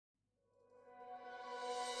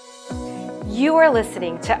You are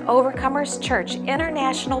listening to Overcomers Church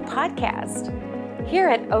International Podcast. Here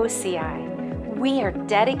at OCI, we are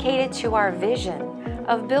dedicated to our vision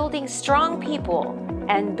of building strong people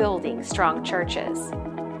and building strong churches.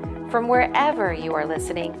 From wherever you are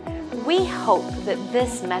listening, we hope that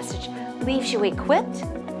this message leaves you equipped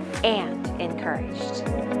and encouraged.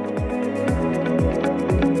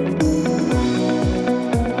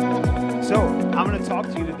 So I'm going to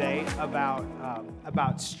talk to you today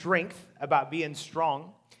about strength, about being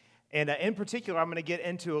strong. And in particular, I'm going to get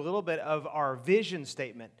into a little bit of our vision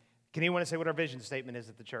statement. Can anyone say what our vision statement is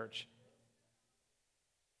at the church?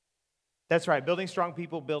 That's right, building strong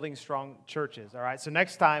people, building strong churches, all right? So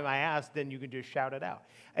next time I ask, then you can just shout it out.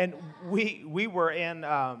 And we were in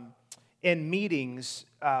meetings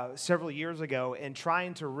several years ago and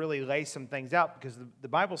trying to really lay some things out because the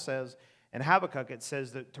Bible says, in Habakkuk, it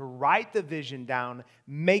says that to write the vision down,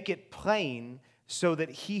 make it plain so that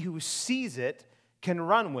he who sees it can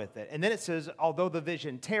run with it. And then it says, although the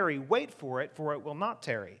vision tarry, wait for it will not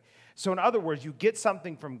tarry. So in other words, you get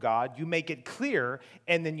something from God, you make it clear,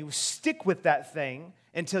 and then you stick with that thing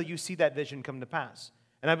until you see that vision come to pass.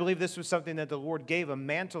 And I believe this was something that the Lord gave, a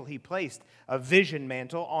mantle he placed, a vision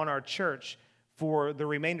mantle on our church for the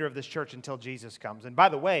remainder of this church until Jesus comes. And by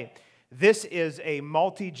the way, this is a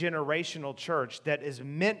multi-generational church that is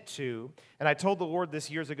meant to, and I told the Lord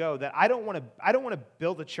this years ago, that I don't want to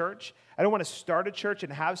build a church. I don't want to start a church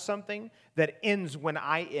and have something that ends when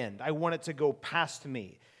I end. I want it to go past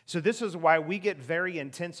me. So this is why we get very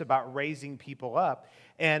intense about raising people up.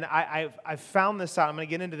 And I've found this out. I'm going to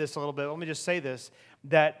get into this a little bit. Let me just say this,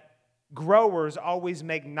 that growers always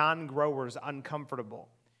make non-growers uncomfortable.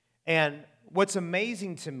 And what's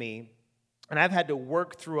amazing to me, and I've had to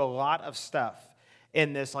work through a lot of stuff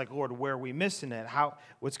in this, like, Lord, where are we missing it?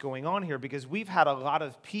 What's going on here? Because we've had a lot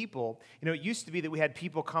of people, it used to be that we had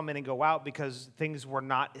people come in and go out because things were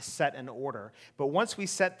not set in order. But once we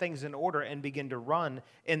set things in order and begin to run,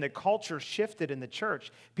 and the culture shifted in the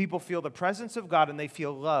church, people feel the presence of God and they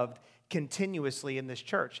feel loved continuously in this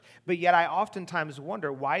church. But yet I oftentimes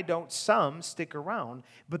wonder, why don't some stick around?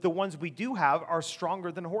 But the ones we do have are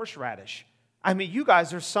stronger than horseradish. I mean, you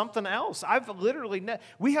guys are something else.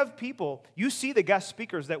 We have people, you see the guest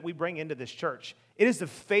speakers that we bring into this church. It is the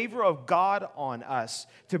favor of God on us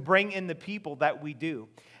to bring in the people that we do.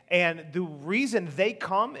 And the reason they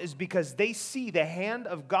come is because they see the hand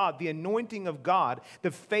of God, the anointing of God,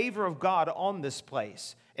 the favor of God on this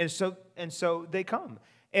place. And so they come.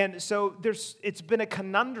 And so it's been a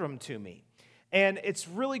conundrum to me. And it's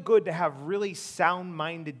really good to have really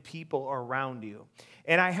sound-minded people around you.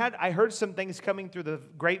 And I heard some things coming through the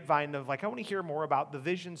grapevine of, like, I want to hear more about the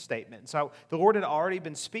vision statement. So the Lord had already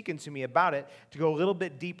been speaking to me about it to go a little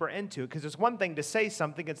bit deeper into it, because it's one thing to say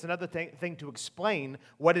something, it's another thing to explain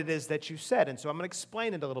what it is that you said. And so I'm going to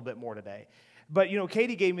explain it a little bit more today. But,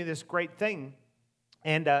 Katie gave me this great thing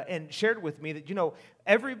and shared with me that,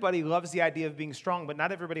 everybody loves the idea of being strong, but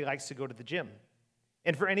not everybody likes to go to the gym.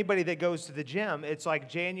 And for anybody that goes to the gym, it's like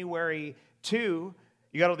January 2,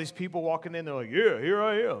 you got all these people walking in, they're like, yeah, here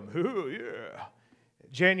I am, ooh, yeah.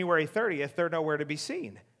 January 30th, they're nowhere to be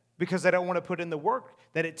seen because they don't want to put in the work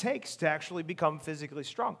that it takes to actually become physically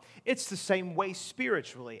strong. It's the same way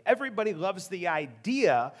spiritually. Everybody loves the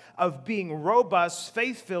idea of being robust,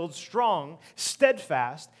 faith-filled, strong,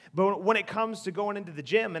 steadfast, but when it comes to going into the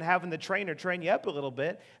gym and having the trainer train you up a little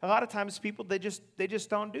bit, a lot of times people, they just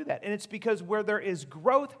don't do that. And it's because where there is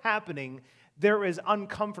growth happening, there is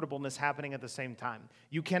uncomfortableness happening at the same time.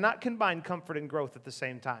 You cannot combine comfort and growth at the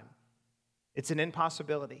same time. It's an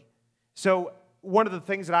impossibility. So one of the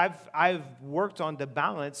things that I've worked on to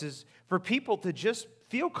balance is for people to just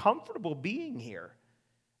feel comfortable being here.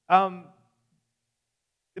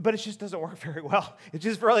 But it just doesn't work very well. It's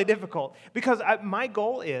just really difficult. Because my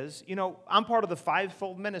goal is, I'm part of the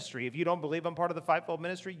fivefold ministry. If you don't believe I'm part of the fivefold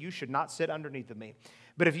ministry, you should not sit underneath of me.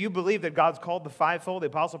 But if you believe that God's called the fivefold, the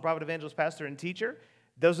apostle, prophet, evangelist, pastor, and teacher,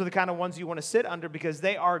 those are the kind of ones you want to sit under because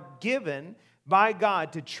they are given by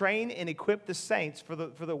God to train and equip the saints for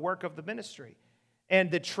the work of the ministry. And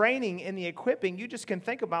the training and the equipping, you just can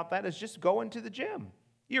think about that as just going to the gym.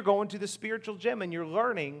 You're going to the spiritual gym and you're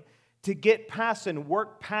learning to get past and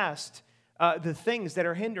work past the things that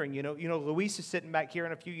are hindering. Luis is sitting back here,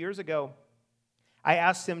 and a few years ago, I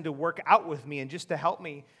asked him to work out with me and just to help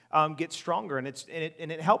me get stronger, and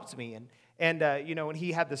it helped me. And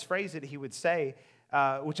he had this phrase that he would say,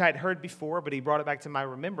 which I had heard before, but he brought it back to my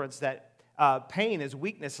remembrance, that pain is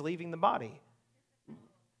weakness leaving the body.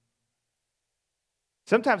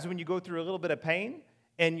 Sometimes when you go through a little bit of pain,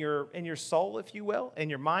 in your soul, if you will, in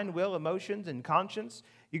your mind, will, emotions, and conscience,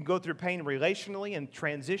 you can go through pain relationally and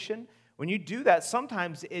transition. When you do that,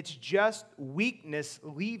 sometimes it's just weakness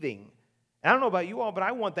leaving. And I don't know about you all, but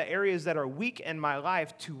I want the areas that are weak in my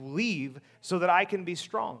life to leave so that I can be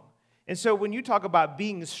strong. And so when you talk about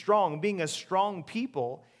being strong, being a strong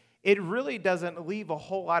people, it really doesn't leave a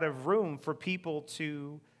whole lot of room for people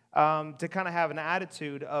to kind of have an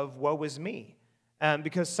attitude of woe is me.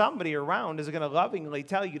 Because somebody around is going to lovingly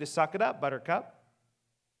tell you to suck it up, buttercup.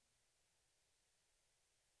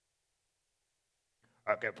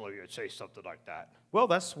 I can't believe you'd say something like that. Well,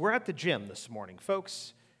 we're at the gym this morning,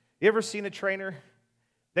 folks. You ever seen a trainer?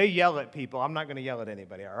 They yell at people. I'm not going to yell at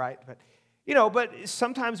anybody, all right? But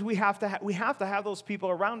sometimes we have to have those people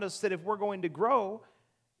around us that if we're going to grow,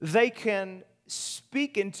 they can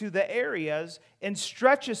speak into the areas and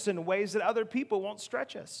stretch us in ways that other people won't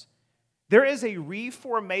stretch us. There is a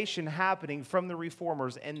reformation happening from the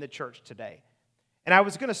reformers in the church today. And I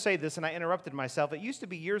was going to say this, and I interrupted myself. It used to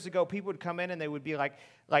be years ago, people would come in and they would be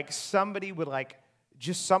like somebody would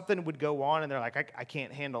just something would go on, and they're like, I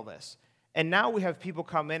can't handle this. And now we have people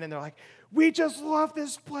come in and they're like, we just love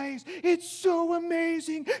this place. It's so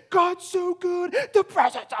amazing. God's so good. The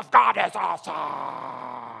presence of God is awesome.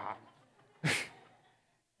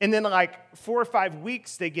 And then 4 or 5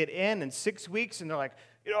 weeks they get in, and 6 weeks, and they're like,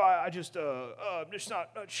 I'm just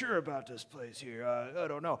not sure about this place here. I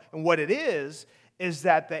don't know. And what it is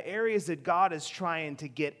that the areas that God is trying to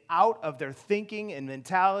get out of their thinking and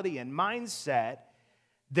mentality and mindset,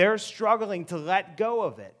 they're struggling to let go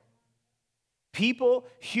of it. People,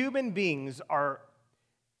 human beings are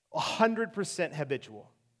 100%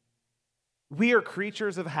 habitual. We are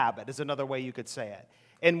creatures of habit, is another way you could say it.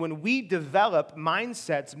 And when we develop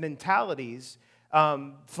mindsets, mentalities,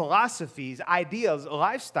 philosophies, ideas,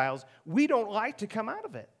 lifestyles, we don't like to come out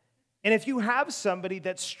of it. And if you have somebody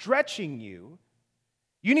that's stretching you,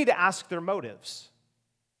 you need to ask their motives.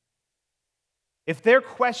 If they're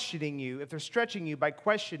questioning you, if they're stretching you by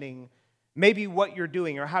questioning maybe what you're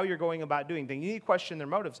doing or how you're going about doing things, you need to question their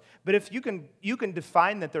motives. But if you can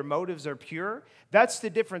define that their motives are pure, that's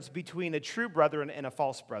the difference between a true brethren and a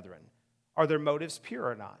false brethren. Are their motives pure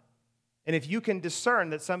or not? And if you can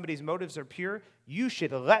discern that somebody's motives are pure, you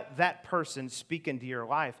should let that person speak into your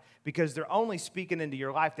life, because they're only speaking into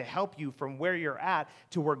your life to help you from where you're at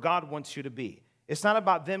to where God wants you to be. It's not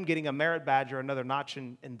about them getting a merit badge or another notch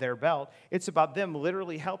in their belt. It's about them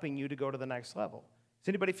literally helping you to go to the next level. Does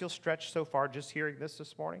anybody feel stretched so far just hearing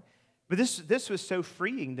this morning? But this was so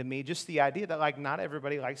freeing to me, just the idea that not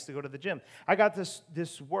everybody likes to go to the gym. I got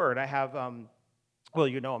this word. I have, well,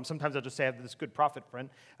 you know him. Sometimes I'll just say I have this good prophet friend,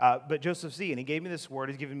 but Joseph Z, and he gave me this word.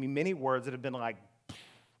 He's given me many words that have been and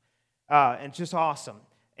it's just awesome.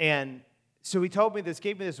 And so he told me this,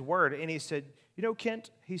 gave me this word, and he said, Kent,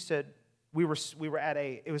 he said, we were at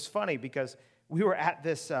it was funny because we were at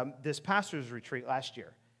this pastor's retreat last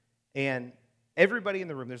year, and everybody in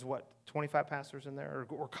the room, there's 25 pastors in there,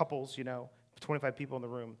 or couples, 25 people in the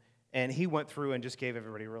room, and he went through and just gave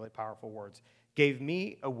everybody really powerful words. Gave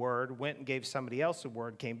me a word, went and gave somebody else a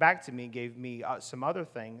word, came back to me, gave me some other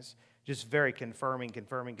things, just very confirming.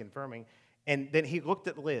 And then he looked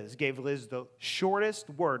at Liz, gave Liz the shortest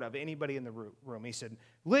word of anybody in the room. He said,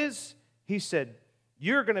 Liz, he said,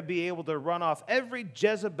 you're going to be able to run off every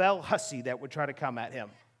Jezebel hussy that would try to come at him.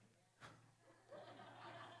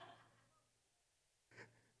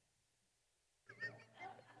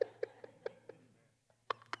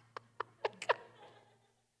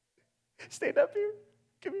 Stand up here.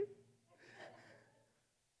 Come here.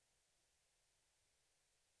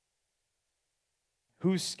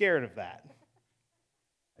 Who's scared of that?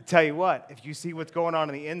 I tell you what, if you see what's going on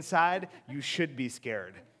the inside, you should be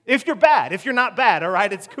scared. If you're bad. If you're not bad, all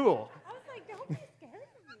right, it's cool. I was like, don't be scared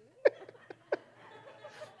of me.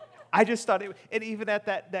 I just thought and even at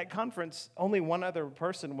that conference, only one other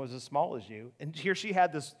person was as small as you. And here she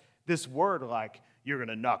had this word like, you're going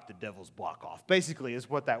to knock the devil's block off, basically is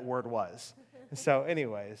what that word was. So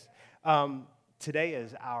anyways, today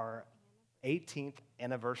is our 18th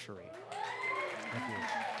anniversary. Thank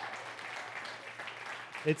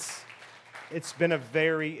you. It's been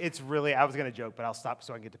it's really, I was going to joke, but I'll stop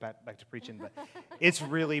so I can get back to preaching, but it's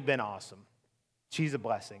really been awesome. She's a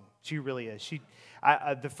blessing. She really is.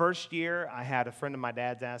 The first year, I had a friend of my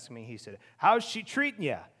dad's ask me, he said, how's she treating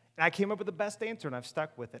you? And I came up with the best answer, and I've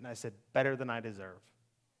stuck with it, and I said, better than I deserve.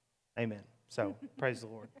 Amen. So, praise the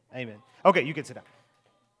Lord. Amen. Okay, you can sit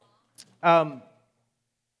down.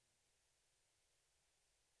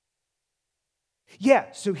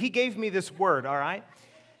 So he gave me this word, all right?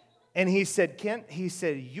 And he said, Kent,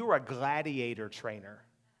 you're a gladiator trainer.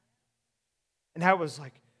 And I was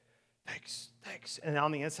like, thanks. And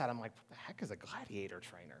on the inside, I'm like, what the heck is a gladiator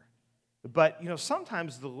trainer? But,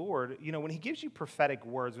 sometimes the Lord, when he gives you prophetic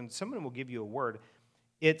words, when someone will give you a word,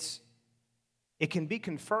 it can be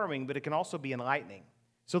confirming, but it can also be enlightening.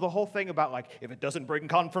 So the whole thing about if it doesn't bring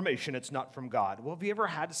confirmation, it's not from God. Well, have you ever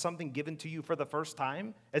had something given to you for the first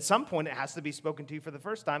time? At some point, it has to be spoken to you for the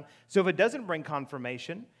first time. So if it doesn't bring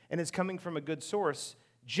confirmation and it's coming from a good source,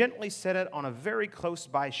 gently set it on a very close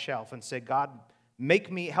by shelf and say, God,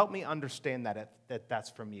 help me understand that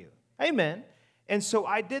that's from you. Amen. And so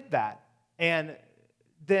I did that. And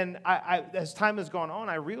then as time has gone on,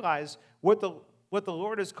 I realized what the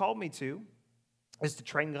Lord has called me to is to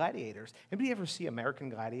train gladiators. Anybody ever see American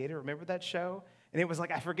Gladiator? Remember that show? And it was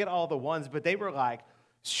I forget all the ones, but they were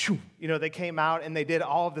shoo, they came out and they did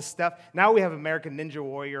all of the stuff. Now we have American Ninja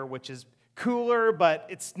Warrior, which is cooler, but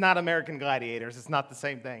it's not American Gladiators. It's not the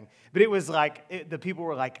same thing. But it was the people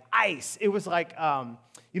were Ice. It was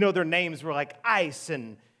their names were Ice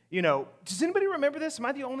and, does anybody remember this? Am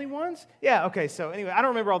I the only ones? Yeah, okay, so anyway, I don't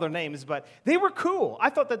remember all their names, but they were cool.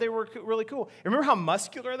 I thought that they were really cool. Remember how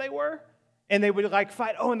muscular they were? And they would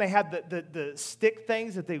fight. Oh, and they had the stick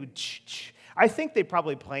things that they would. I think they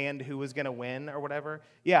probably planned who was going to win or whatever.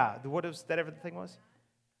 Yeah, what was that ever the thing was?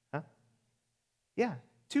 Huh? Yeah,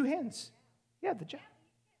 2 hands. Yeah,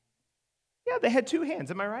 yeah, they had 2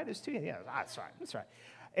 hands. Am I right? It's 2 hands. Yeah, that's right. That's right.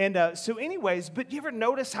 And so anyways, but you ever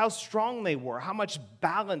notice how strong they were, how much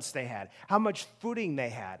balance they had, how much footing they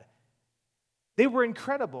had? They were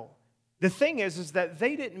incredible. The thing is that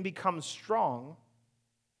they didn't become strong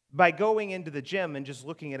by going into the gym and just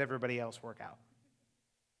looking at everybody else work out.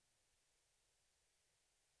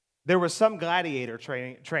 There was some gladiator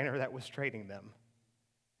trainer that was training them.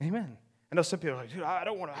 Amen. I know some people are dude, I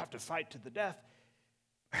don't want to have to fight to the death.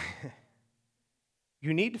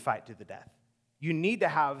 You need to fight to the death. You need to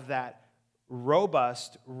have that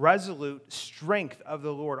robust, resolute strength of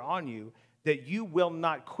the Lord on you that you will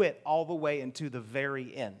not quit all the way into the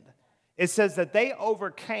very end. It says that they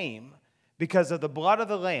overcame because of the blood of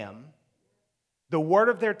the Lamb, the word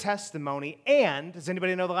of their testimony, and, does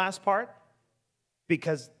anybody know the last part?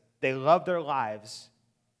 Because they loved their lives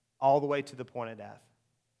all the way to the point of death.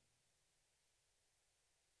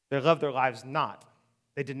 They loved their lives not.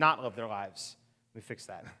 They did not love their lives. Let me fix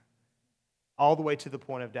that. All the way to the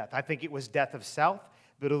point of death. I think it was death of self,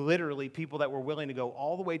 but literally people that were willing to go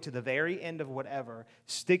all the way to the very end of whatever,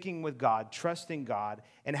 sticking with God, trusting God,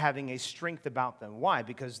 and having a strength about them. Why?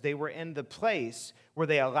 Because they were in the place where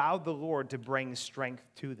they allowed the Lord to bring strength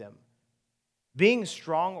to them. Being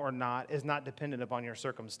strong or not is not dependent upon your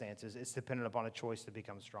circumstances. It's dependent upon a choice to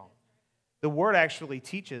become strong. The Word actually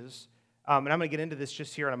teaches, and I'm going to get into this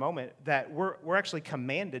just here in a moment, that we're actually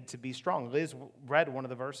commanded to be strong. Liz read one of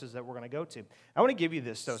the verses that we're going to go to. I want to give you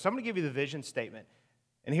this, though. So I'm going to give you the vision statement.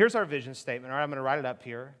 And here's our vision statement. All right, I'm going to write it up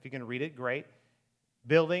here. If you can read it, great.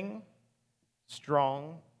 Building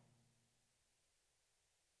strong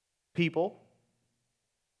people.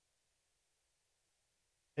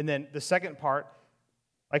 And then the second part,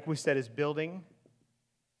 like we said, is building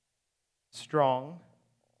strong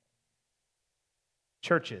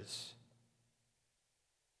churches.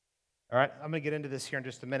 All right, I'm going to get into this here in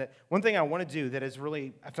just a minute. One thing I want to do that is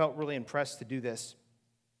I felt really impressed to do this.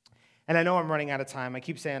 And I know I'm running out of time. I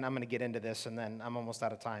keep saying I'm going to get into this, and then I'm almost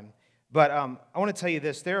out of time. But I want to tell you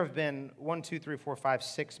this. There have been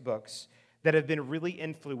 6 books that have been really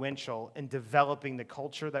influential in developing the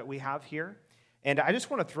culture that we have here. And I just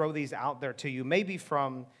want to throw these out there to you. Maybe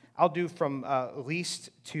I'll do from least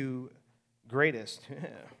to greatest.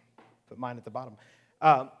 Put mine at the bottom.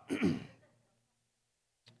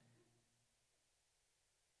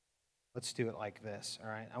 Let's do it like this, all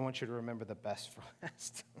right? I want you to remember the best for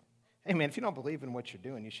last. Hey, man, if you don't believe in what you're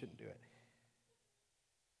doing, you shouldn't do it.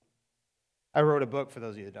 I wrote a book, for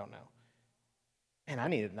those of you that don't know. And I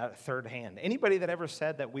needed a third hand. Anybody that ever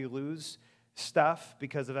said that we lose stuff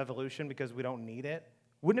because of evolution, because we don't need it,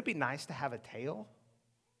 wouldn't it be nice to have a tail?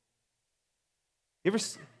 You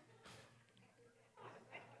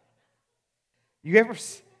ever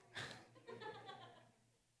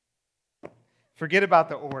forget about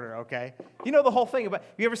the order, okay? You know the whole thing about,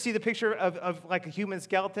 you ever see the picture of like a human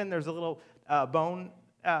skeleton? There's a little bone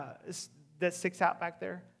that sticks out back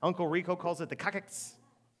there. Uncle Rico calls it the coccyx.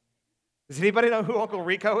 Does anybody know who Uncle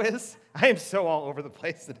Rico is? I am so all over the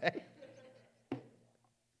place today.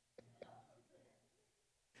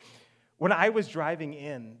 When I was driving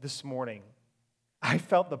in this morning, I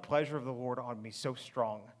felt the pleasure of the Lord on me so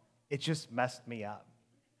strong. It just messed me up.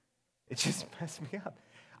 It just messed me up.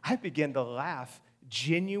 I began to laugh,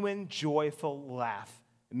 genuine, joyful laugh.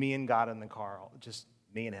 Me and God in the car, just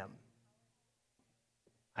me and him.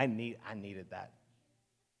 I needed that.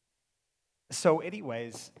 So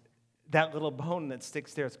anyways, that little bone that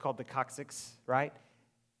sticks there, it's called the coccyx, right?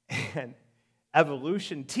 And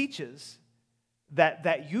evolution teaches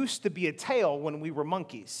that used to be a tail when we were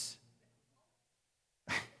monkeys.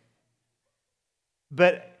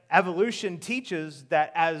 But evolution teaches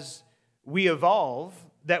that as we evolve,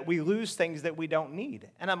 that we lose things that we don't need.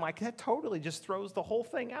 And I'm like, that totally just throws the whole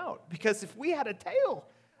thing out. Because if we had a tail,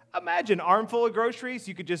 imagine armful of groceries,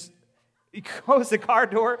 you close the car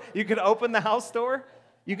door, you could open the house door,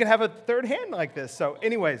 you could have a third hand like this. So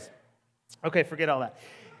anyways, okay, forget all that.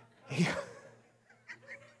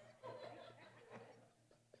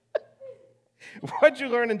 What'd you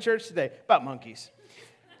learn in church today? About monkeys.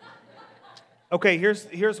 Okay,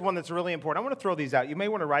 here's one that's really important. I want to throw these out. You may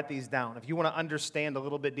want to write these down if you want to understand a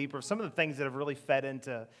little bit deeper some of the things that have really fed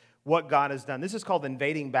into what God has done. This is called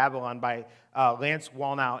Invading Babylon by Lance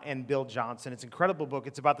Wallnau and Bill Johnson. It's an incredible book.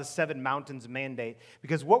 It's about the 7 mountains mandate,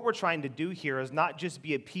 because what we're trying to do here is not just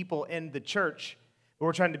be a people in the church, but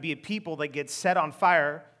we're trying to be a people that get set on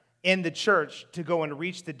fire in the church to go and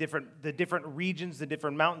reach the different regions, the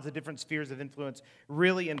different mountains, the different spheres of influence.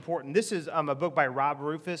 Really important. This is a book by Rob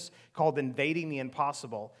Rufus called Invading the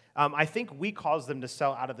Impossible. I think we caused them to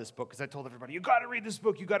sell out of this book because I told everybody, you got to read this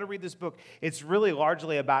book, you got to read this book. It's really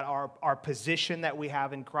largely about our position that we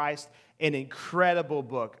have in Christ. An incredible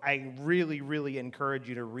book. I really, really encourage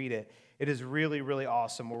you to read it. It is really, really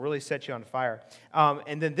awesome. Will really set you on fire.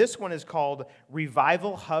 And then this one is called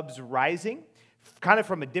Revival Hubs Rising, kind of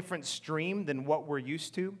from a different stream than what we're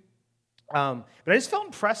used to. But I just felt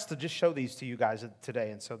impressed to just show these to you guys today,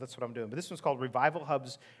 and so that's what I'm doing. But this one's called Revival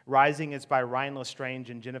Hubs Rising. It's by Ryan Lestrange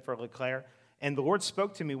and Jennifer LeClaire. And the Lord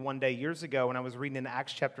spoke to me one day years ago when I was reading in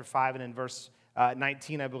Acts chapter 5 and in verse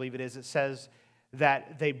 19, I believe it is, it says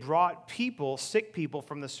that they brought people, sick people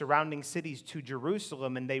from the surrounding cities to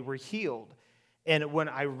Jerusalem, and they were healed. And when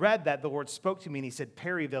I read that, the Lord spoke to me, and he said,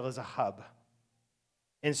 Perryville is a hub.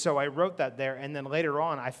 And so I wrote that there, and then later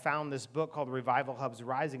on, I found this book called Revival Hubs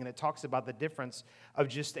Rising, and it talks about the difference of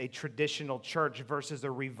just a traditional church versus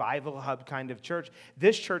a revival hub kind of church.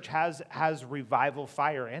 This church has revival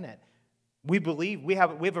fire in it. We believe we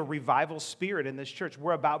have a revival spirit in this church.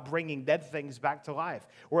 We're about bringing dead things back to life.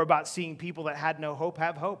 We're about seeing people that had no hope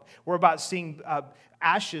have hope. We're about seeing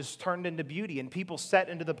ashes turned into beauty and people set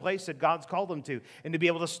into the place that God's called them to, and to be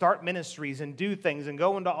able to start ministries and do things and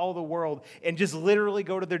go into all the world and just literally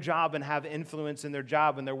go to their job and have influence in their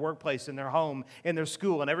job, in their workplace, in their home, in their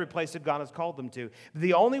school, and every place that God has called them to.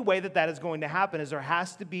 The only way that is going to happen is there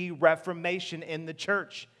has to be reformation in the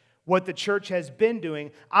church. What the church has been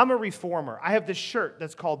doing. I'm a reformer. I have this shirt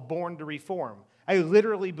that's called Born to Reform. I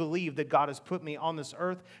literally believe that God has put me on this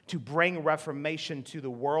earth to bring reformation to the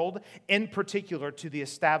world, in particular to the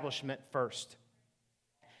establishment first.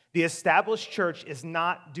 The established church is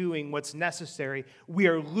not doing what's necessary. We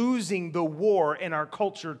are losing the war in our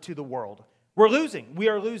culture to the world. We're losing. We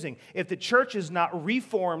are losing. If the church is not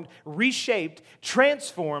reformed, reshaped,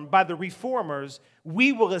 transformed by the reformers,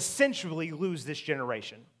 we will essentially lose this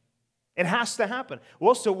generation. It has to happen.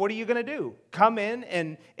 Well, so what are you going to do? Come in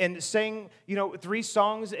and sing, 3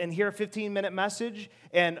 songs and hear a 15-minute message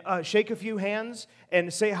and shake a few hands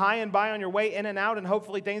and say hi and bye on your way in and out and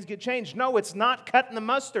hopefully things get changed? No, it's not cutting the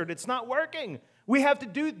mustard. It's not working. We have to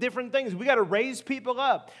do different things. We got to raise people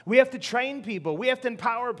up. We have to train people. We have to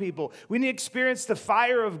empower people. We need to experience the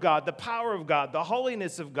fire of God, the power of God, the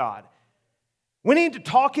holiness of God. We need to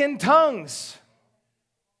talk in tongues.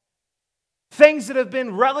 Things that have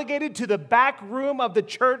been relegated to the back room of the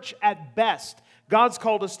church at best. God's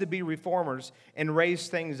called us to be reformers and raise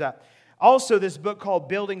things up. Also, this book called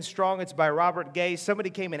Building Strong, it's by Robert Gay. Somebody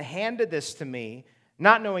came and handed this to me,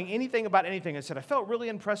 not knowing anything about anything. I said, I felt really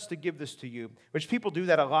impressed to give this to you, which people do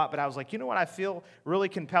that a lot, but I was like, you know what, I feel really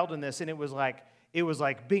compelled in this, and it was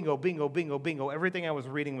like bingo, bingo, bingo, bingo. Everything I was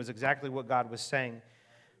reading was exactly what God was saying.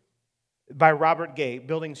 By Robert Gay,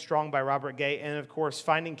 Building Strong by Robert Gay, and of course,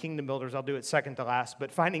 Finding Kingdom Builders. I'll do it second to last, but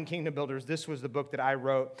Finding Kingdom Builders, this was the book that I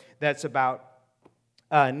wrote that's about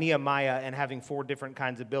Nehemiah and having 4 different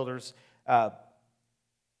kinds of builders.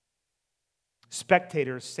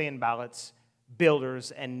 Spectators, Sanballats,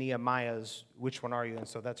 builders, and Nehemiahs. Which one are you? And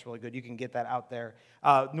so that's really good. You can get that out there.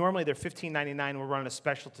 Normally, they're $15.99. We're running a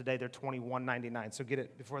special today. They're $21.99, so get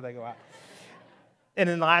it before they go out. And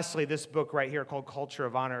then lastly, this book right here called Culture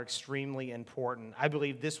of Honor, extremely important. I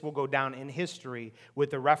believe this will go down in history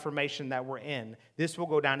with the Reformation that we're in. This will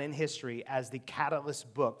go down in history as the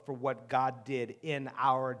catalyst book for what God did in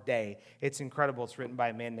our day. It's incredible. It's written by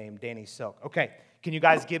a man named Danny Silk. Okay, can you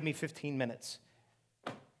guys give me 15 minutes?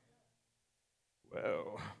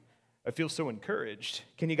 Whoa, I feel so encouraged.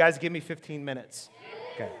 Can you guys give me 15 minutes?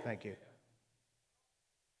 Okay, thank you.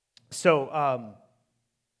 So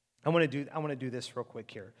I want to do this real quick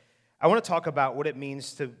here. I want to talk about what it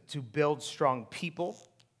means to build strong people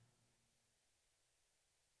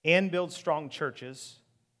and build strong churches,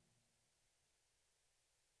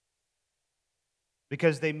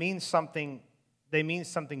 because they mean something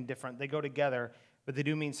different. They go together, but they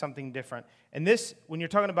do mean something different. And this, when you're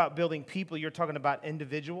talking about building people, you're talking about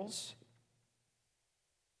individuals.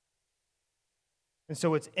 And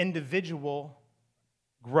so it's individual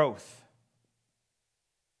growth.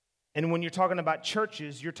 And when you're talking about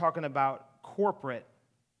churches, you're talking about corporate,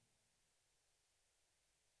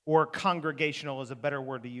 or congregational is a better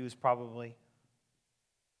word to use probably.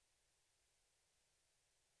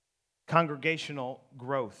 Congregational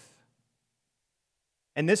growth.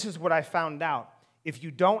 And this is what I found out. If you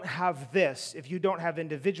don't have this, if you don't have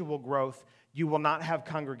individual growth, you will not have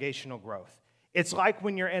congregational growth. It's like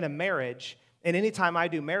when you're in a marriage, and anytime I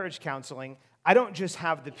do marriage counseling, I don't just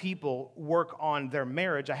have the people work on their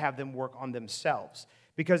marriage, I have them work on themselves.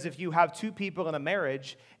 Because if you have two people in a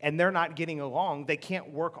marriage and they're not getting along, they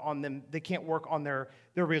can't work on their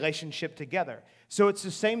relationship together. So it's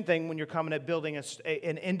the same thing when you're coming at building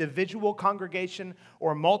an individual congregation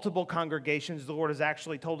or multiple congregations. The Lord has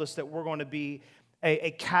actually told us that we're going to be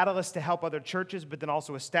a catalyst to help other churches, but then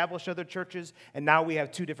also establish other churches. And now we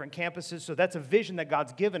have two different campuses. So that's a vision that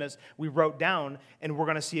God's given us. We wrote down, and we're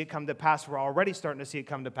going to see it come to pass. We're already starting to see it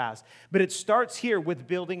come to pass. But it starts here with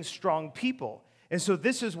building strong people. And so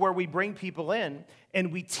this is where we bring people in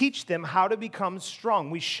and we teach them how to become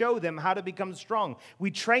strong. We show them how to become strong.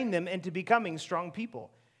 We train them into becoming strong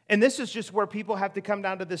people. And this is just where people have to come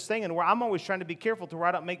down to this thing, and where I'm always trying to be careful to where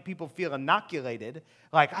I don't make people feel inoculated.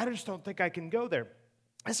 Like, I just don't think I can go there.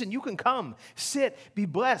 Listen, you can come, sit, be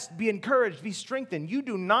blessed, be encouraged, be strengthened. You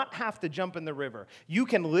do not have to jump in the river. You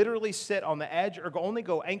can literally sit on the edge or only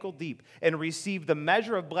go ankle deep and receive the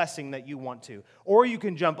measure of blessing that you want to. Or you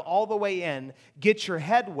can jump all the way in, get your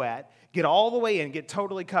head wet, get all the way in, get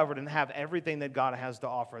totally covered, and have everything that God has to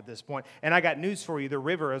offer at this point. And I got news for you, the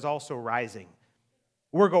river is also rising.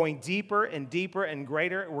 We're going deeper and deeper and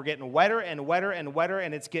greater. We're getting wetter and wetter and wetter,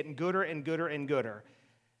 and it's getting gooder and gooder and gooder.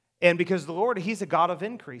 And because the Lord, He's a God of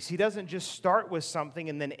increase. He doesn't just start with something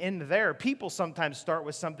and then end there. People sometimes start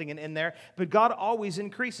with something and end there, but God always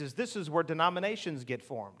increases. This is where denominations get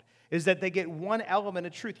formed, is that they get one element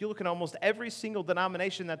of truth. You look at almost every single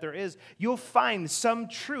denomination that there is, you'll find some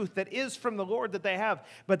truth that is from the Lord that they have,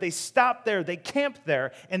 but they stop there, they camp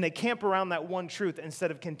there, and they camp around that one truth instead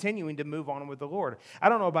of continuing to move on with the Lord. I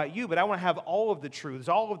don't know about you, but I want to have all of the truths,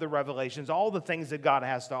 all of the revelations, all the things that God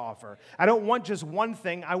has to offer. I don't want just one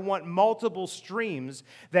thing. I want multiple streams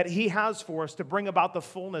that He has for us to bring about the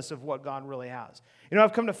fullness of what God really has. You know,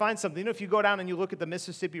 I've come to find something. You know, if you go down and you look at the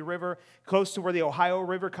Mississippi River, close to where the Ohio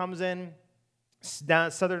River comes in,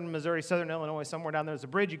 down southern Missouri, southern Illinois, somewhere down there's a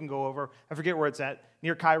bridge you can go over. I forget where it's at,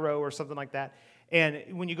 near Cairo or something like that. And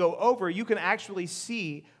when you go over, you can actually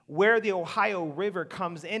see where the Ohio River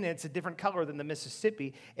comes in. It's a different color than the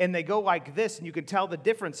Mississippi. And they go like this, and you can tell the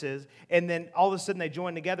differences. And then all of a sudden they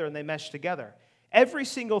join together and they mesh together. Every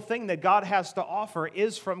single thing that God has to offer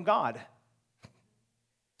is from God.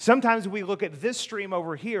 Sometimes we look at this stream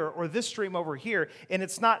over here or this stream over here, and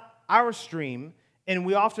it's not our stream, and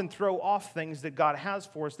we often throw off things that God has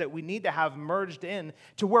for us that we need to have merged in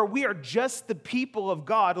to where we are just the people of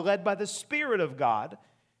God led by the Spirit of God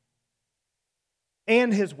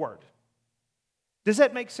and His Word. Does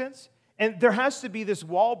that make sense? And there has to be this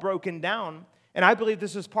wall broken down. And I believe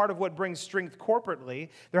this is part of what brings strength corporately.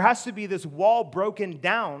 There has to be this wall broken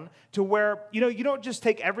down to where, you don't just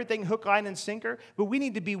take everything hook, line, and sinker, but we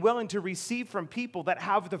need to be willing to receive from people that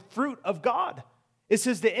have the fruit of God. It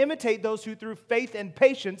says to imitate those who through faith and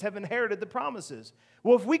patience have inherited the promises.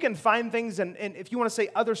 Well, if we can find things, and if you want to say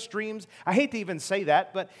other streams, I hate to even say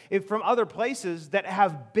that, but if from other places that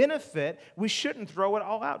have benefit, we shouldn't throw it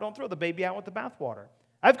all out. Don't throw the baby out with the bathwater.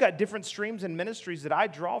 I've got different streams and ministries that I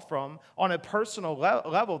draw from on a personal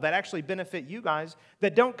level that actually benefit you guys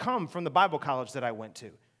that don't come from the Bible college that I went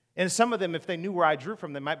to. And some of them, if they knew where I drew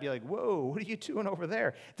from, they might be like, whoa, what are you doing over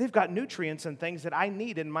there? They've got nutrients and things that I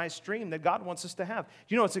need in my stream that God wants us to have. Do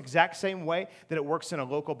you know it's the exact same way that it works in a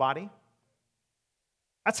local body?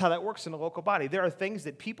 That's how that works in a local body. There are things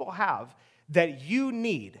that people have that you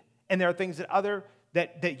need, and there are things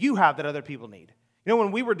that you have that other people need. You know,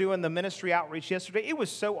 when we were doing the ministry outreach yesterday, it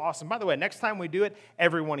was so awesome. By the way, next time we do it,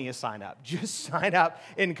 every one of you sign up. Just sign up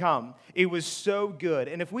and come. It was so good.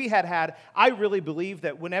 And if we had, I really believe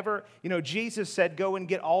that whenever, Jesus said, go and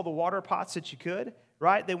get all the water pots that you could,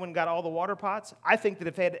 right? They went and got all the water pots. I think that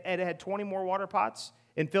if Ed had 20 more water pots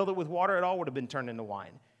and filled it with water, it all would have been turned into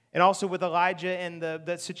wine. And also with Elijah and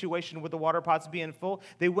that situation with the water pots being full,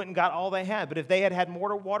 they went and got all they had. But if they had had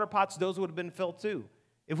more water pots, those would have been filled too.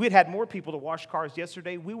 If we'd had more people to wash cars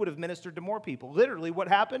yesterday, we would have ministered to more people. Literally, what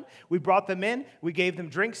happened? We brought them in. We gave them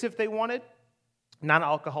drinks if they wanted.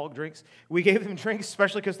 Non-alcoholic drinks. We gave them drinks,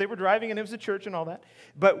 especially because they were driving and it was a church and all that.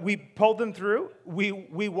 But we pulled them through. We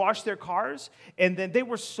washed their cars, and then they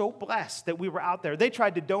were so blessed that we were out there. They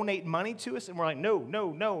tried to donate money to us, and we're like, no,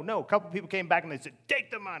 no, no, no. A couple of people came back and they said,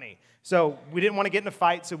 take the money. So we didn't want to get in a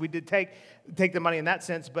fight, so we did take the money in that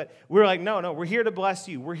sense. But we were like, no, we're here to bless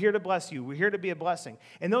you. We're here to bless you. We're here to be a blessing.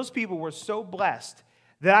 And those people were so blessed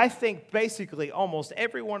that I think basically almost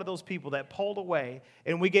every one of those people that pulled away,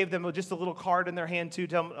 and we gave them just a little card in their hand to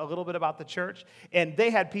tell them a little bit about the church, and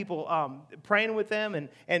they had people praying with them,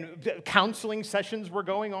 and counseling sessions were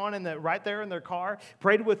going on right there in their car,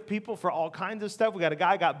 prayed with people for all kinds of stuff. We got a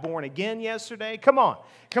guy got born again yesterday. Come on,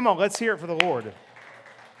 let's hear it for the Lord.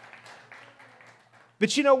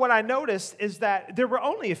 But you know what I noticed is that there were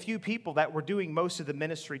only a few people that were doing most of the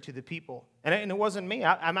ministry to the people. And it wasn't me.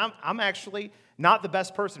 I'm actually not the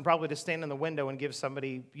best person probably to stand in the window and give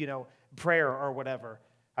somebody, prayer or whatever.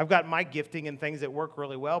 I've got my gifting and things that work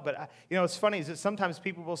really well. But, it's funny is that sometimes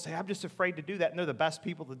people will say, I'm just afraid to do that. And they're the best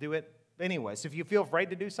people to do it anyway. So if you feel afraid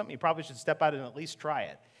to do something, you probably should step out and at least try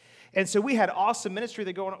it. And so we had awesome ministry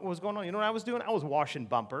that was going on. You know what I was doing? I was washing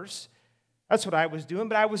bumpers. That's what I was doing.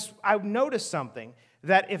 But I noticed something.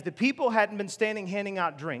 That if the people hadn't been standing handing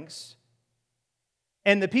out drinks,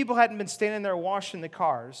 and the people hadn't been standing there washing the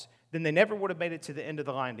cars, then they never would have made it to the end of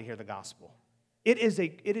the line to hear the gospel. It is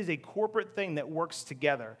a corporate thing that works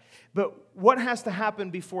together. But what has to happen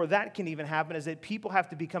before that can even happen is that people have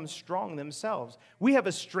to become strong themselves. We have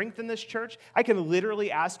a strength in this church. I can literally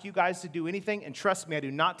ask you guys to do anything, and trust me, I do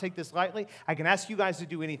not take this lightly. I can ask you guys to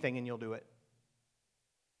do anything, and you'll do it.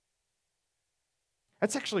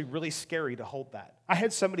 That's actually really scary to hold that. I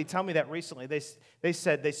had somebody tell me that recently. They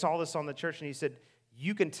said they saw this on the church, and he said,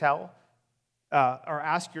 you can tell or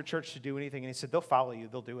ask your church to do anything. And he said, they'll follow you.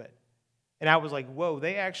 They'll do it. And I was like, whoa,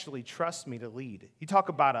 they actually trust me to lead. You talk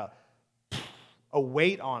about a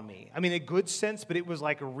weight on me. I mean, a good sense, but it was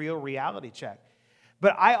like a real reality check.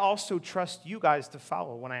 But I also trust you guys to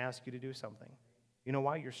follow when I ask you to do something. You know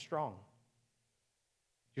why? You're strong.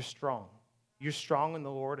 You're strong. You're strong in the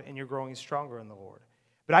Lord, and you're growing stronger in the Lord.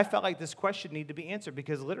 But I felt like this question needed to be answered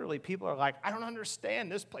because literally people are like, I don't understand.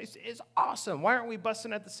 This place is awesome. Why aren't we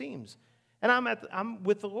busting at the seams? And I'm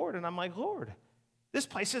with the Lord, and I'm like, Lord, this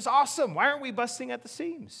place is awesome. Why aren't we busting at the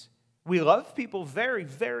seams? We love people very,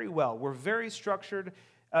 very well. We're very structured,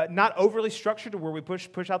 not overly structured to where we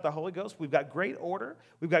push out the Holy Ghost. We've got great order.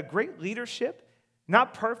 We've got great leadership.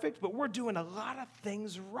 Not perfect, but we're doing a lot of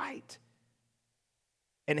things right.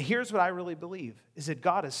 And here's what I really believe, is that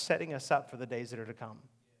God is setting us up for the days that are to come.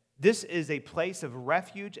 This is a place of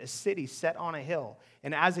refuge, a city set on a hill.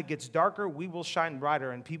 And as it gets darker, we will shine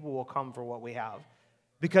brighter and people will come for what we have.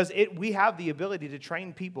 Because we have the ability to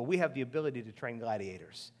train people. We have the ability to train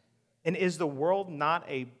gladiators. And is the world not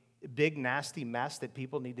a big, nasty mess that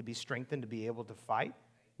people need to be strengthened to be able to fight?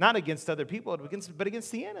 Not against other people, but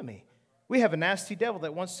against the enemy. We have a nasty devil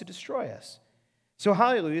that wants to destroy us. So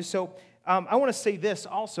hallelujah. So I want to say this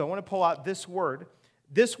also. I want to pull out this word.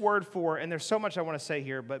 This word for, and there's so much I want to say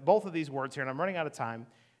here, but both of these words here, and I'm running out of time.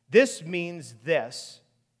 This means this.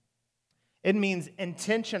 It means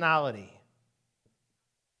intentionality.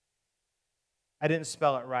 I didn't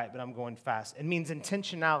spell it right, but I'm going fast. It means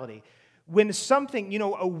intentionality. When something,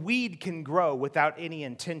 a weed can grow without any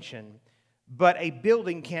intention, but a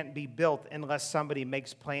building can't be built unless somebody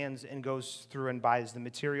makes plans and goes through and buys the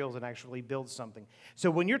materials and actually builds something.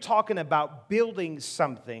 So when you're talking about building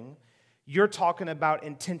something, you're talking about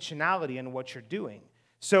intentionality in what you're doing.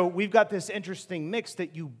 So we've got this interesting mix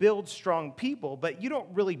that you build strong people, but you don't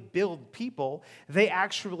really build people. They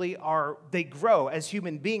actually they grow. As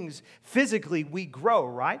human beings, physically we grow,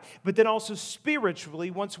 right? But then also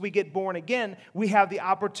spiritually, once we get born again, we have the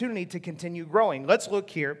opportunity to continue growing. Let's look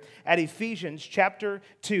here at Ephesians chapter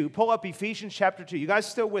 2. Pull up Ephesians chapter 2. You guys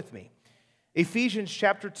still with me? Ephesians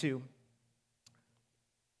chapter 2.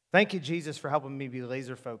 Thank you, Jesus, for helping me be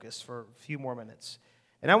laser focused for a few more minutes.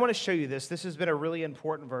 And I want to show you this. This has been a really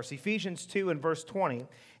important verse. Ephesians 2 and verse 20.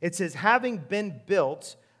 It says, having been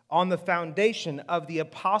built on the foundation of the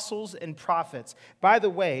apostles and prophets. By the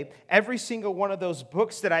way, every single one of those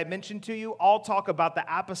books that I mentioned to you all talk about the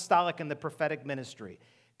apostolic and the prophetic ministry.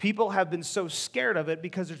 People have been so scared of it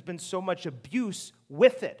because there's been so much abuse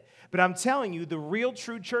with it. But I'm telling you, the real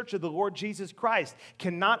true church of the Lord Jesus Christ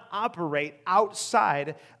cannot operate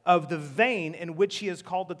outside of the vein in which he has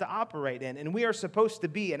called it to operate in. And we are supposed to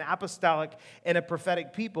be an apostolic and a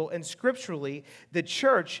prophetic people. And scripturally, the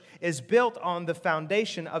church is built on the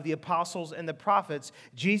foundation of the apostles and the prophets,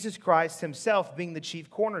 Jesus Christ himself being the chief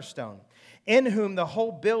cornerstone, in whom the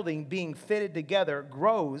whole building being fitted together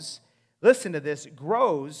grows, listen to this,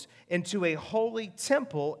 grows into a holy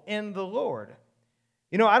temple in the Lord.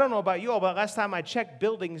 You know, I don't know about you all, but last time I checked,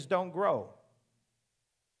 buildings don't grow.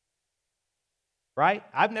 Right?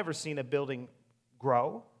 I've never seen a building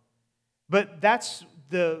grow. But that's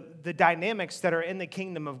the dynamics that are in the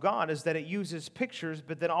kingdom of God, is that it uses pictures,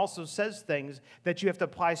 but then also says things that you have to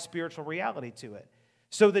apply spiritual reality to it.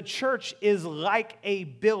 So the church is like a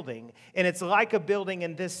building, and it's like a building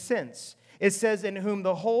in this sense. It says, in whom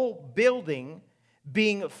the whole building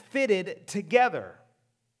being fitted together.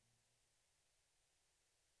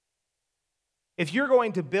 If you're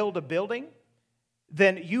going to build a building,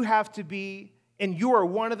 then you have to be, and you are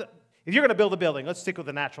one of the, if you're going to build a building, let's stick with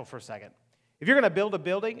the natural for a second. If you're going to build a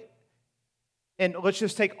building, and let's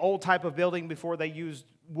just take old type of building before they used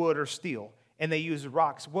wood or steel, and they used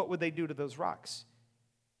rocks, what would they do to those rocks?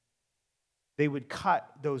 They would cut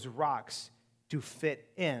those rocks to fit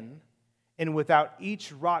in, and without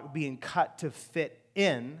each rock being cut to fit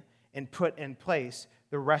in and put in place,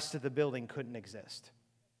 the rest of the building couldn't exist.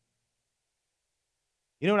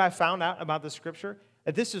 You know what I found out about the scripture?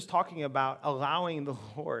 That this is talking about allowing the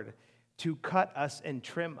Lord to cut us and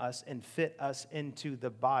trim us and fit us into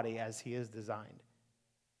the body as he is designed.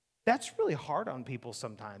 That's really hard on people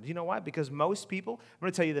sometimes. You know why? Because most people, I'm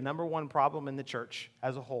going to tell you the number one problem in the church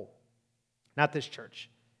as a whole. Not this church.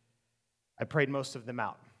 I prayed most of them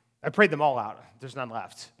out. I prayed them all out. There's none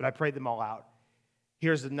left, but I prayed them all out.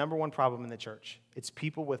 Here's the number one problem in the church. It's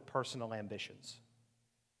people with personal ambitions.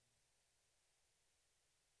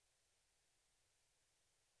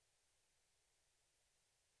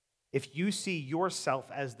 If you see yourself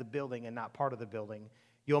as the building and not part of the building,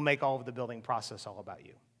 you'll make all of the building process all about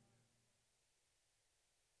you.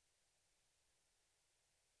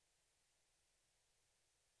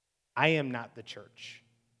 I am not the church.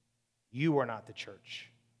 You are not the church.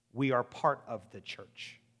 We are part of the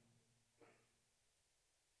church.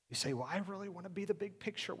 You say, well, I really want to be the big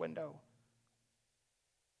picture window.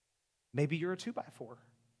 Maybe you're a 2x4.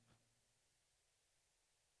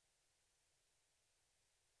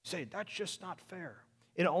 Say, that's just not fair.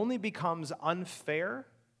 It only becomes unfair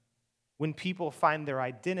when people find their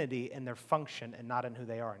identity in their function and not in who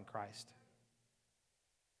they are in Christ.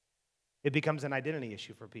 It becomes an identity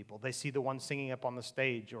issue for people. They see the one singing up on the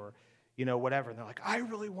stage or, whatever, and they're like, I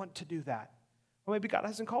really want to do that. Well, maybe God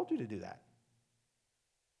hasn't called you to do that.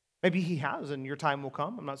 Maybe he has, and your time will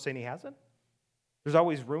come. I'm not saying he hasn't. There's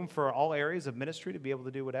always room for all areas of ministry to be able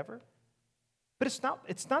to do whatever. But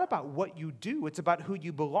it's not about what you do. It's about who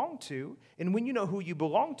you belong to. And when you know who you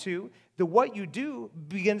belong to, what you do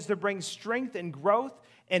begins to bring strength and growth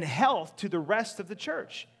and health to the rest of the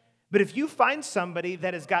church. But if you find somebody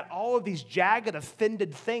that has got all of these jagged,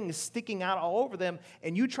 offended things sticking out all over them,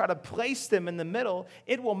 and you try to place them in the middle,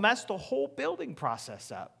 it will mess the whole building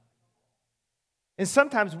process up. And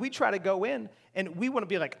sometimes we try to go in and we want to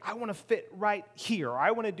be like, I want to fit right here, or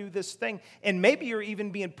I want to do this thing. And maybe you're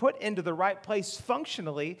even being put into the right place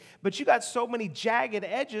functionally, but you got so many jagged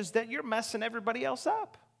edges that you're messing everybody else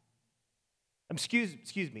up.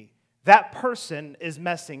 Excuse me. That person is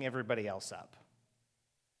messing everybody else up.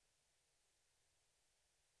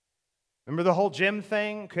 Remember the whole gym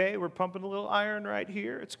thing? Okay, we're pumping a little iron right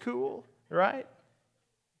here. It's cool, right?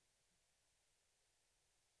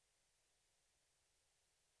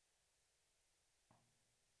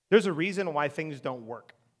 There's a reason why things don't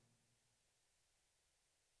work.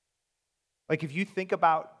 Like if you think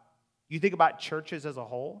about churches as a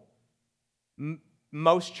whole,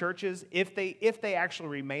 most churches, if they actually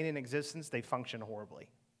remain in existence, they function horribly.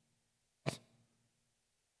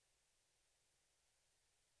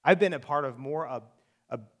 I've been a part of more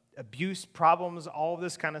abuse problems, all of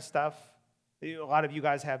this kind of stuff. A lot of you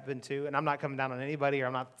guys have been too, and I'm not coming down on anybody, or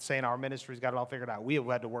I'm not saying our ministry's got it all figured out. We have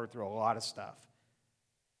had to work through a lot of stuff.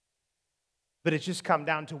 But it's just come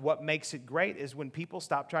down to what makes it great is when people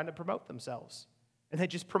stop trying to promote themselves. And they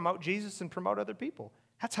just promote Jesus and promote other people.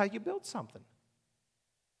 That's how you build something.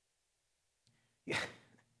 Yeah.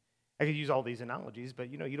 I could use all these analogies, but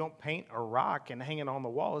you don't paint a rock and hang it on the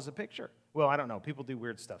wall as a picture. Well, I don't know. People do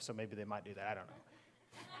weird stuff, so maybe they might do that. I don't know.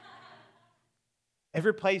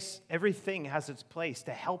 Everything has its place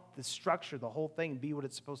to help the structure, the whole thing, be what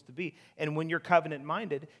it's supposed to be. And when you're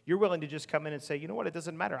covenant-minded, you're willing to just come in and say, you know what, it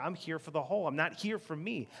doesn't matter. I'm here for the whole. I'm not here for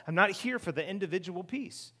me. I'm not here for the individual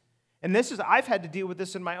piece. And I've had to deal with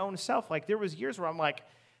this in my own self. Like, there was years where I'm like,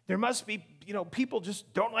 there must be, people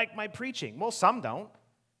just don't like my preaching. Well, some don't.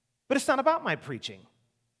 But it's not about my preaching.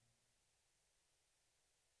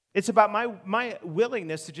 It's about my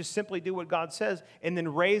willingness to just simply do what God says and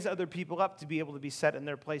then raise other people up to be able to be set in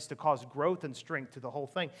their place to cause growth and strength to the whole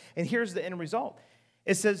thing. And here's the end result.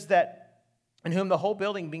 It says that in whom the whole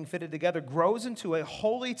building being fitted together grows into a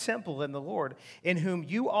holy temple in the Lord, in whom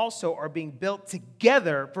you also are being built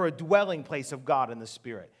together for a dwelling place of God in the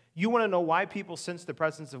Spirit. You want to know why people sense the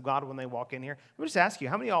presence of God when they walk in here? Let me just ask you,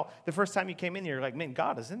 how many of y'all, the first time you came in here, you're like, man,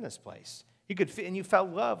 God is in this place. And you felt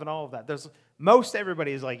love and all of that. Most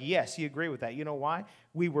everybody is like, yes, you agree with that. You know why?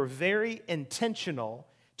 We were very intentional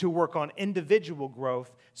to work on individual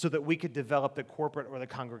growth so that we could develop the corporate or the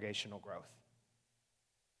congregational growth.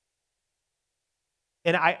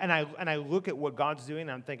 And I look at what God's doing,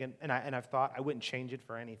 and I'm thinking, and I've thought I wouldn't change it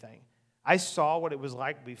for anything. I saw what it was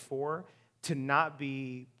like before to not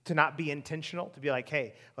be intentional, to be like,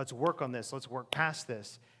 hey, let's work on this, let's work past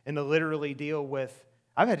this, and to literally deal with.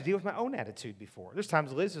 I've had to deal with my own attitude before. There's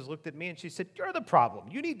times Liz has looked at me and she said, you're the problem.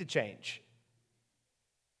 You need to change.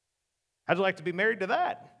 I'd like to be married to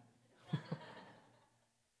that.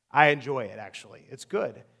 I enjoy it, actually. It's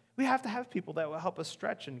good. We have to have people that will help us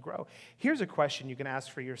stretch and grow. Here's a question you can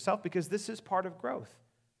ask for yourself, because this is part of growth.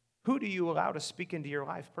 Who do you allow to speak into your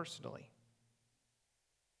life personally?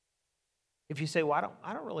 If you say, well,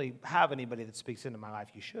 I don't really have anybody that speaks into my life,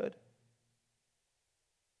 you should.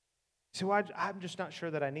 So I'm just not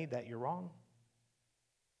sure that I need that. You're wrong.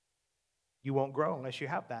 You won't grow unless you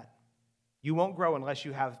have that. You won't grow unless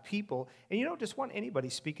you have people. And you don't just want anybody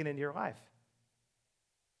speaking into your life.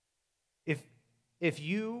 If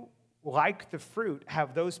you like the fruit,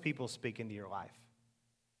 have those people speak into your life.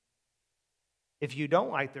 If you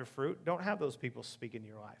don't like their fruit, don't have those people speak into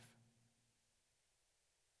your life.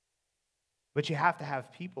 But you have to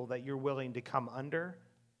have people that you're willing to come under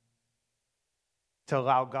to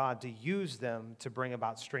allow God to use them to bring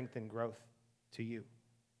about strength and growth to you.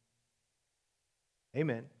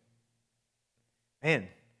 Amen. Man,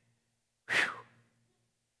 whew.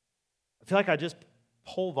 I feel like I just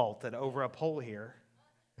pole vaulted over a pole here.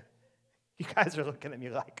 You guys are looking at me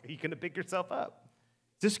like, are you going to pick yourself up?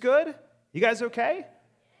 Is this good? You guys okay?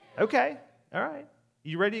 Okay. All right.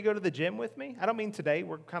 You ready to go to the gym with me? I don't mean today.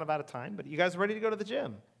 We're kind of out of time, but you guys ready to go to the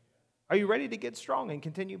gym? Are you ready to get strong and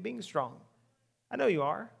continue being strong? I know you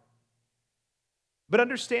are. But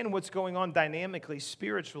understand what's going on dynamically,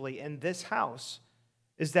 spiritually in this house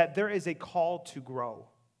is that there is a call to grow.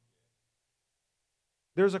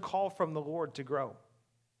 There's a call from the Lord to grow.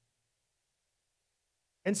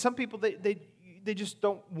 And some people, they just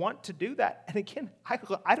don't want to do that. And again,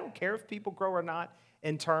 I don't care if people grow or not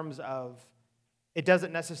in terms of it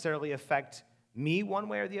doesn't necessarily affect me one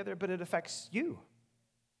way or the other, but it affects you.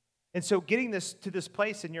 And so getting this to this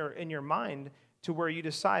place in your mind to where you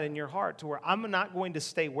decide in your heart to where I'm not going to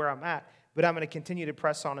stay where I'm at, but I'm going to continue to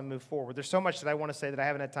press on and move forward. There's so much that I want to say that I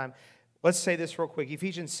haven't had time. Let's say this real quick.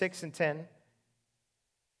 Ephesians 6 and 10.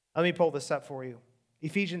 Let me pull this up for you.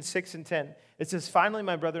 Ephesians 6 and 10. It says, finally,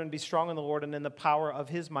 my brethren, be strong in the Lord and in the power of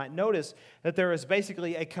his might. Notice that there is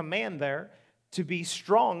basically a command there to be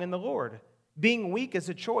strong in the Lord. Being weak is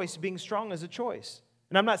a choice. Being strong is a choice.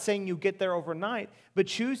 And I'm not saying you get there overnight, but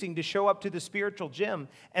choosing to show up to the spiritual gym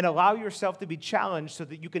and allow yourself to be challenged so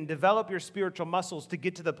that you can develop your spiritual muscles to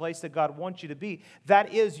get to the place that God wants you to be.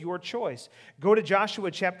 That is your choice. Go to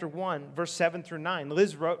Joshua chapter 1, verse 7 through 9.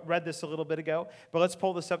 Liz read this a little bit ago, but let's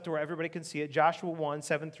pull this up to where everybody can see it. Joshua 1,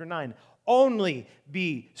 7 through 9. Only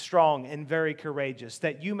be strong and very courageous,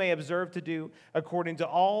 that you may observe to do according to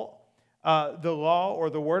all the law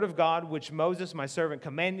or the word of God, which Moses, my servant,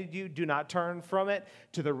 commanded you. Do not turn from it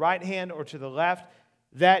to the right hand or to the left,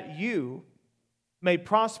 that you may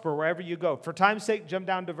prosper wherever you go. For time's sake, jump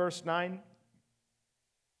down to verse 9.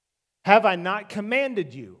 Have I not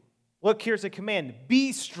commanded you? Look, here's a command.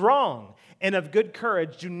 Be strong and of good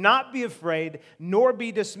courage. Do not be afraid, nor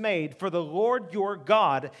be dismayed, for the Lord your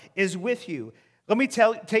God is with you. Let me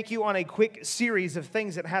take you on a quick series of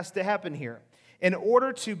things that has to happen here. In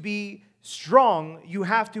order to be strong, you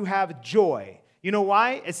have to have joy. You know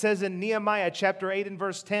why? It says in Nehemiah chapter 8 and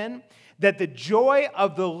verse 10 that the joy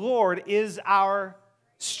of the Lord is our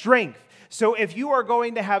strength. So if you are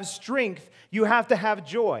going to have strength, you have to have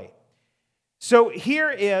joy. So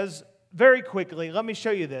here is, very quickly, let me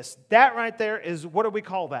show you this. That right there is, what do we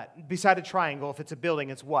call that? Beside a triangle, if it's a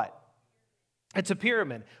building, it's what? It's a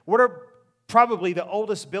pyramid. What are probably the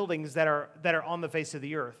oldest buildings that are on the face of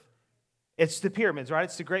the earth? It's the pyramids, right?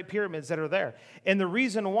 It's the great pyramids that are there. And the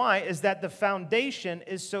reason why is that the foundation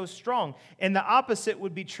is so strong. And the opposite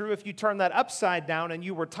would be true if you turn that upside down and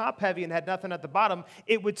you were top heavy and had nothing at the bottom,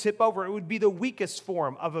 it would tip over. It would be the weakest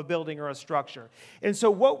form of a building or a structure. And so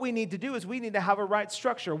what we need to do is we need to have a right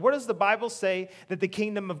structure. What does the Bible say that the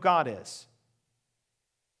kingdom of God is?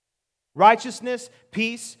 Righteousness,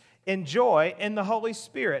 peace, and joy in the Holy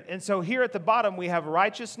Spirit. And so here at the bottom we have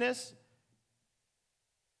righteousness.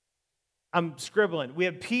 I'm scribbling. We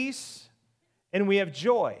have peace and we have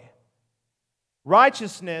joy.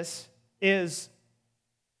 Righteousness is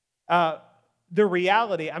the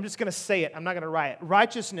reality. I'm just going to say it. I'm not going to write it.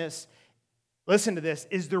 Righteousness, listen to this,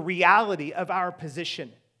 is the reality of our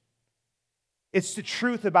position. It's the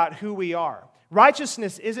truth about who we are.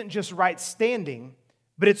 Righteousness isn't just right standing,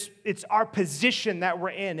 but it's our position that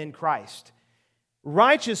we're in Christ.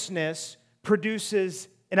 Righteousness produces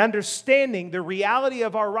an understanding, the reality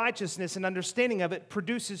of our righteousness and understanding of it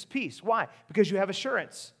produces peace. Why? Because you have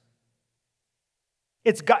assurance.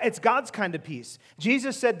 It's God's kind of peace.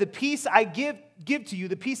 Jesus said, the peace I give to you,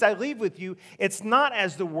 the peace I leave with you, it's not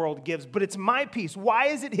as the world gives, but it's my peace. Why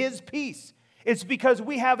is it His peace? It's because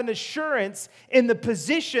we have an assurance in the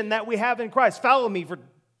position that we have in Christ. Follow me for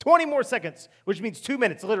 20 more seconds, which means 2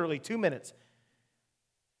 minutes, literally 2 minutes.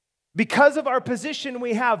 Because of our position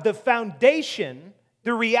we have, the foundation,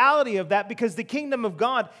 the reality of that, because the kingdom of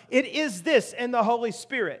God, it is this in the Holy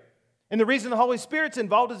Spirit. And the reason the Holy Spirit's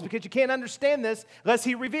involved is because you can't understand this unless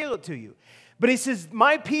He reveals it to you. But He says,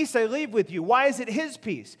 my peace I leave with you. Why is it His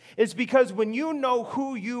peace? It's because when you know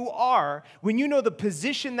who you are, when you know the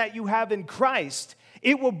position that you have in Christ,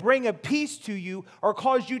 it will bring a peace to you or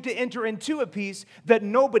cause you to enter into a peace that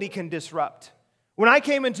nobody can disrupt. When I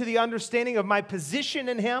came into the understanding of my position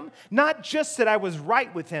in Him, not just that I was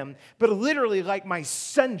right with Him, but literally like my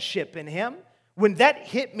sonship in Him, when that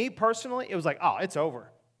hit me personally, it was like, oh, it's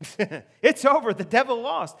over. It's over. The devil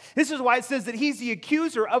lost. This is why it says that he's the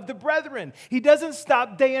accuser of the brethren. He doesn't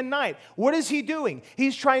stop day and night. What is he doing?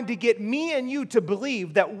 He's trying to get me and you to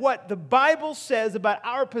believe that what the Bible says about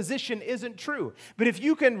our position isn't true. But if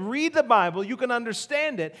you can read the Bible, you can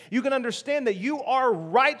understand it. You can understand that you are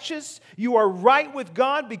righteous. You are right with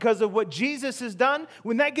God because of what Jesus has done.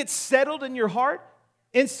 When that gets settled in your heart,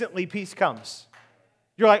 instantly peace comes.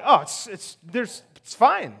 You're like, oh, it's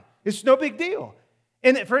fine. It's no big deal.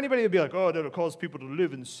 And for anybody to be like, oh, that'll cause people to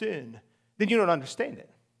live in sin, then you don't understand it.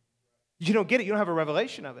 You don't get it. You don't have a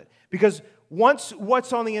revelation of it. Because once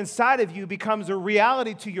what's on the inside of you becomes a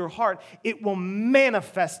reality to your heart, it will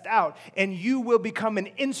manifest out, and you will become an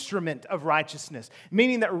instrument of righteousness,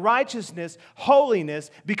 meaning that righteousness, holiness,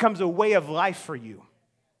 becomes a way of life for you.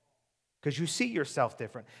 Because you see yourself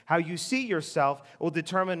different. How you see yourself will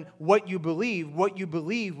determine what you believe. What you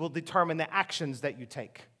believe will determine the actions that you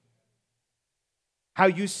take. How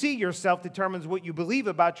you see yourself determines what you believe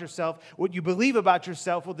about yourself. What you believe about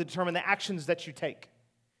yourself will determine the actions that you take.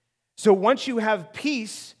 So once you have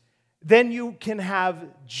peace, then you can have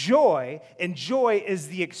joy, and joy is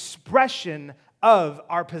the expression of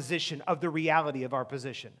our position, of the reality of our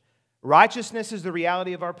position. Righteousness is the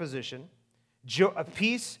reality of our position.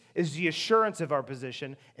 Peace is the assurance of our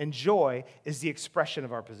position, and joy is the expression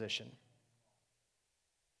of our position.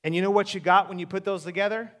 And you know what you got when you put those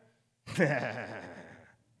together?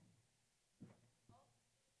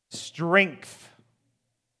 Strength.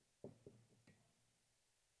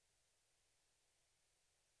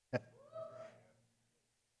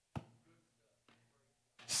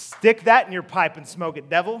 Stick that in your pipe and smoke it,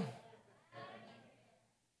 devil.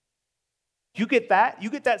 You get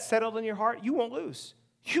that settled in your heart, you won't lose.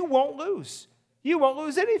 You won't lose. You won't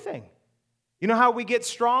lose anything. You know how we get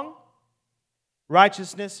strong?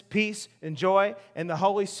 Righteousness, peace, and joy, and the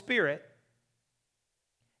Holy Spirit.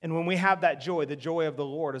 And when we have that joy, the joy of the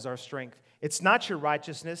Lord is our strength. It's not your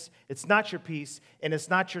righteousness, it's not your peace, and it's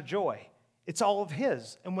not your joy. It's all of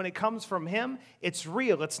His. And when it comes from Him, it's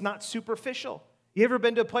real. It's not superficial. You ever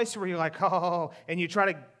been to a place where you're like, oh, and you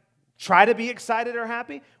try to be excited or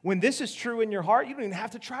happy? When this is true in your heart, you don't even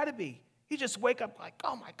have to try to be. You just wake up like,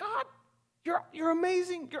 oh my God, you're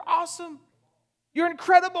amazing. You're awesome. You're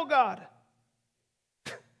incredible, God.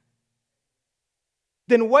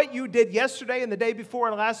 Then what you did yesterday and the day before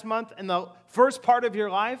and last month and the first part of your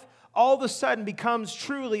life all of a sudden becomes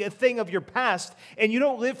truly a thing of your past. And you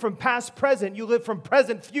don't live from past present, you live from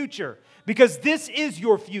present future. Because this is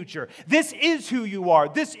your future. This is who you are.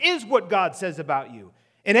 This is what God says about you.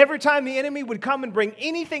 And every time the enemy would come and bring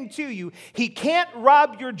anything to you, he can't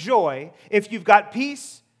rob your joy if you've got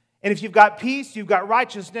peace. And if you've got peace, you've got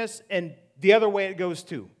righteousness. And the other way it goes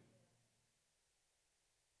too.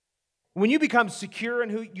 When you become secure in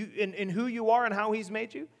who you are and how He's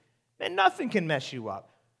made you, then nothing can mess you up.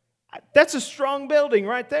 That's a strong building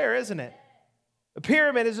right there, isn't it? A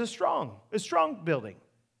pyramid is a strong building.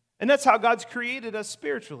 And that's how God's created us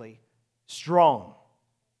spiritually. Strong.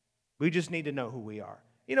 We just need to know who we are.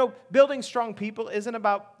 You know, building strong people isn't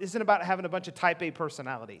about having a bunch of type A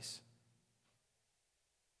personalities.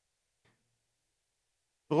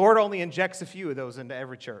 The Lord only injects a few of those into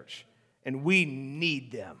every church, and we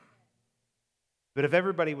need them. But if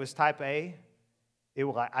everybody was type A,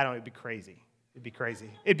 it'd be crazy. It'd be crazy.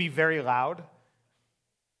 It'd be very loud.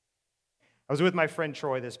 I was with my friend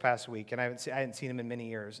Troy this past week, and I hadn't seen him in many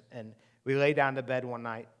years. And we lay down to bed one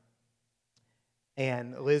night,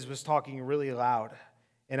 and Liz was talking really loud.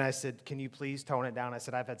 And I said, "Can you please tone it down?" I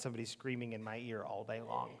said, "I've had somebody screaming in my ear all day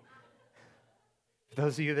long." For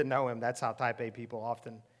those of you that know him, that's how type A people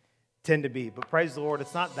often tend to be. But praise the Lord,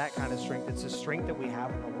 it's not that kind of strength. It's the strength that we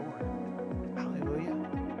have in the Lord. Hallelujah.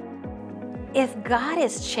 If God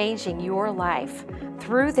is changing your life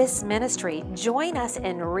through this ministry, join us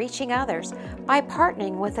in reaching others by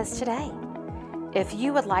partnering with us today. If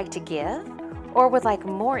you would like to give or would like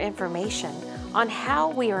more information on how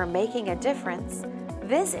we are making a difference,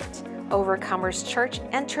 visit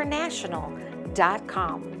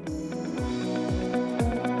OvercomersChurchInternational.com.